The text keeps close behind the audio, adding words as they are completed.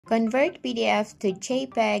Convert PDF to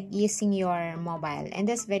JPEG using your mobile. In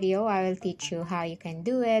this video, I will teach you how you can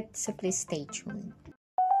do it, so please stay tuned.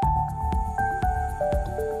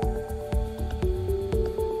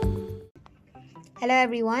 Hello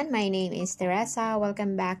everyone, my name is Teresa.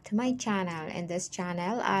 Welcome back to my channel. In this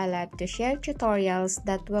channel, I love to share tutorials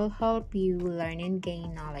that will help you learn and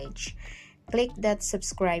gain knowledge. Click that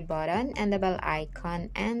subscribe button and the bell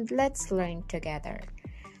icon and let's learn together.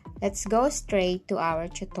 Let's go straight to our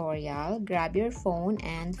tutorial. Grab your phone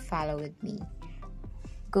and follow with me.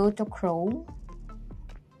 Go to Chrome.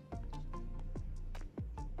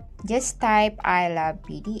 Just type I love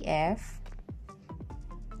PDF.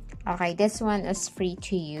 Okay, this one is free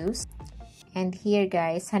to use. And here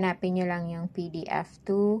guys, hanapin nyo lang yung PDF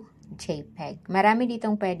to JPEG. Marami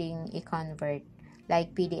ditong pwedeng i-convert.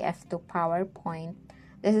 Like PDF to PowerPoint.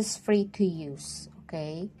 This is free to use.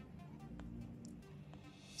 Okay?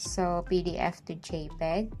 So, PDF to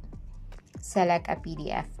JPEG. Select a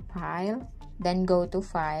PDF file. Then go to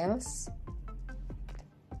Files.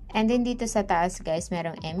 And then dito sa taas guys,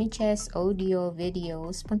 merong images, audio,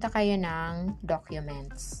 videos. Punta kayo ng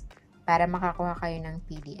Documents para makakuha kayo ng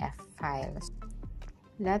PDF files.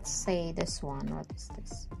 Let's say this one. What is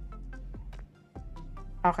this?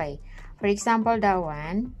 Okay. For example, that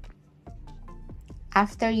one.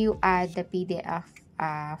 After you add the PDF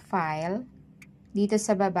file, dito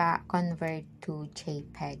sa baba, convert to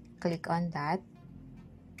JPEG. Click on that.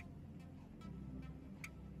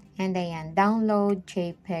 And ayan, download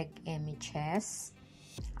JPEG images.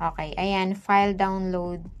 Okay, ayan, file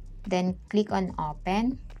download. Then, click on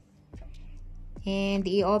open. And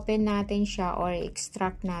i-open natin siya or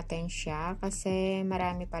extract natin siya kasi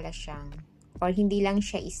marami pala siyang or hindi lang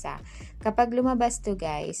siya isa. Kapag lumabas to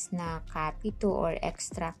guys na copy to or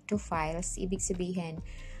extract to files, ibig sabihin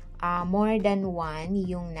more than one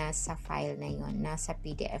yung nasa file na yun, nasa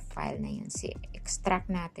PDF file na yun. So, extract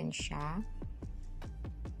natin siya.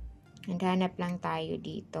 And hanap lang tayo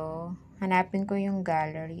dito. Hanapin ko yung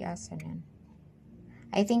gallery. Asan yan?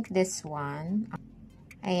 I think this one.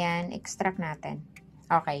 Ayan, extract natin.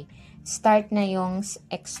 Okay. Start na yung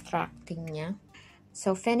extracting niya.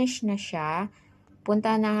 So, finish na siya.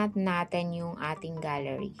 Punta na natin yung ating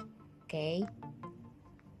gallery. Okay?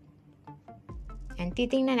 And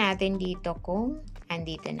titingnan natin dito kung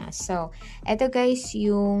andito na. So, eto guys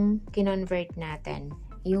yung kinonvert natin.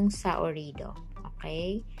 Yung sa Orido.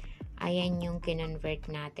 Okay? Ayan yung kinonvert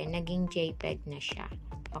natin. Naging JPEG na siya.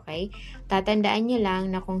 Okay? Tatandaan nyo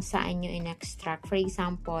lang na kung saan nyo in-extract. For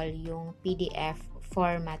example, yung PDF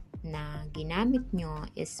format na ginamit nyo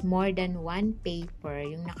is more than one paper.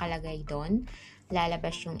 Yung nakalagay doon,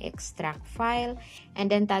 lalabas yung extract file. And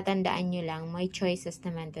then, tatandaan nyo lang, may choices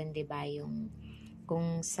naman doon, diba? Yung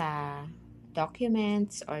kung sa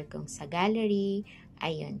documents or kung sa gallery.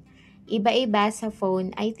 Ayun. Iba-iba sa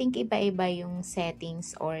phone. I think iba-iba yung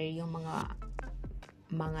settings or yung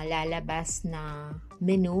mga lalabas na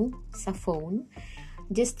menu sa phone.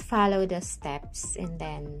 Just follow the steps and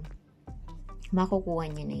then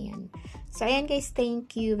makukuha nyo na yan. So, ayan guys,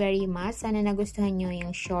 thank you very much. Sana nagustuhan nyo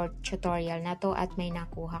yung short tutorial na to at may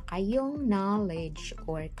nakuha kayong knowledge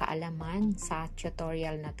or kaalaman sa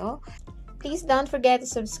tutorial na to. Please don't forget to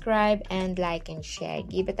subscribe and like and share.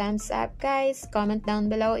 Give a thumbs up guys. Comment down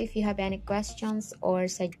below if you have any questions or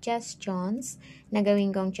suggestions na gawin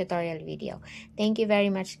kong tutorial video. Thank you very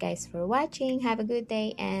much guys for watching. Have a good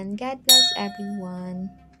day and God bless everyone.